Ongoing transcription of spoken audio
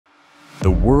The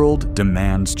world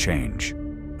demands change,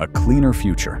 a cleaner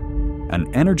future, an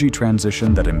energy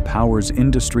transition that empowers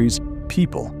industries,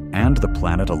 people, and the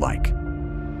planet alike.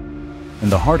 In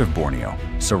the heart of Borneo,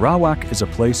 Sarawak is a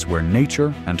place where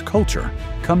nature and culture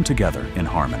come together in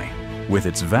harmony. With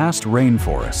its vast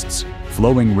rainforests,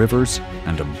 flowing rivers,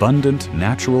 and abundant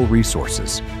natural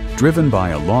resources, driven by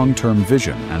a long-term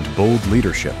vision and bold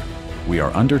leadership, we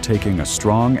are undertaking a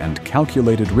strong and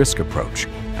calculated risk approach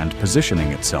and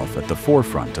positioning itself at the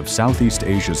forefront of Southeast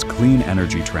Asia's clean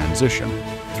energy transition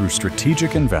through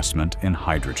strategic investment in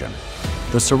hydrogen.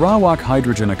 The Sarawak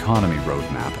Hydrogen Economy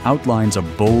Roadmap outlines a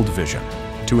bold vision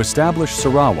to establish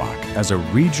Sarawak as a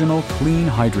regional clean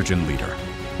hydrogen leader,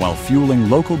 while fueling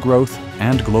local growth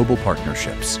and global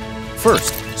partnerships.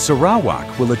 First,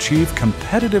 Sarawak will achieve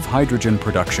competitive hydrogen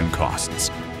production costs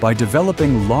by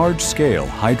developing large-scale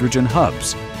hydrogen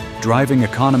hubs, driving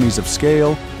economies of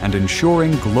scale and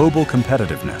ensuring global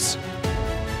competitiveness.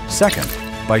 Second,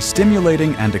 by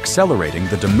stimulating and accelerating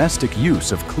the domestic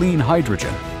use of clean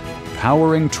hydrogen,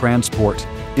 powering transport,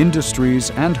 industries,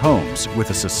 and homes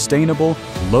with a sustainable,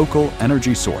 local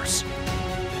energy source.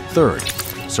 Third,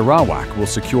 Sarawak will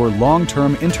secure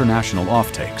long-term international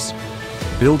offtakes,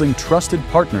 building trusted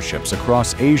partnerships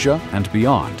across Asia and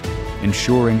beyond,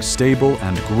 ensuring stable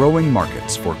and growing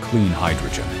markets for clean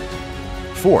hydrogen.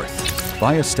 Fourth,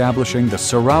 by establishing the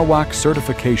Sarawak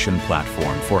Certification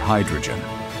Platform for Hydrogen,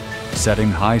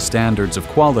 setting high standards of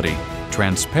quality,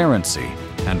 transparency,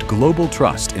 and global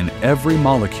trust in every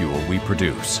molecule we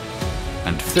produce.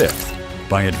 And fifth,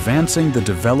 by advancing the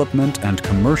development and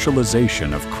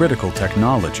commercialization of critical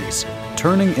technologies,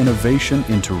 turning innovation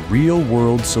into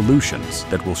real-world solutions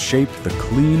that will shape the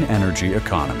clean energy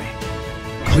economy.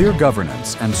 Clear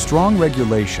governance and strong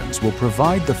regulations will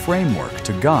provide the framework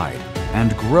to guide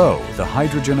and grow the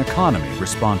hydrogen economy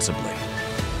responsibly.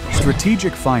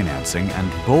 Strategic financing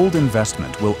and bold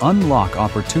investment will unlock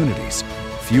opportunities,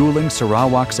 fueling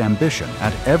Sarawak's ambition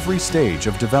at every stage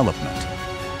of development.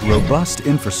 Robust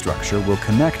infrastructure will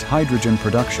connect hydrogen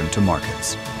production to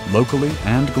markets, locally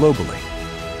and globally.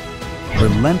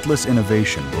 Relentless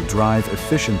innovation will drive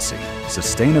efficiency,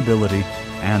 sustainability,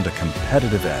 and a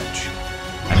competitive edge.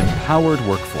 An empowered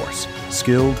workforce,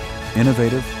 skilled,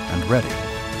 innovative, and ready,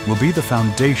 will be the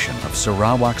foundation of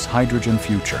Sarawak's hydrogen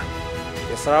future.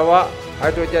 The Sarawak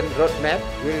Hydrogen Roadmap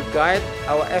will guide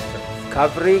our efforts,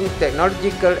 covering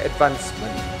technological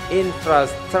advancement,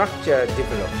 infrastructure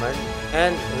development,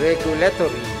 and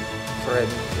regulatory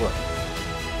framework.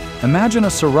 Imagine a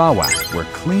Sarawak where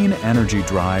clean energy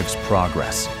drives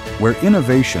progress, where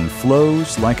innovation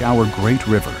flows like our great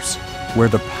rivers, where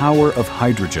the power of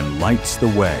hydrogen lights the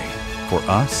way for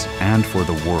us and for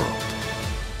the world.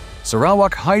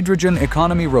 Sarawak Hydrogen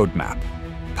Economy Roadmap,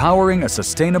 powering a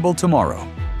sustainable tomorrow.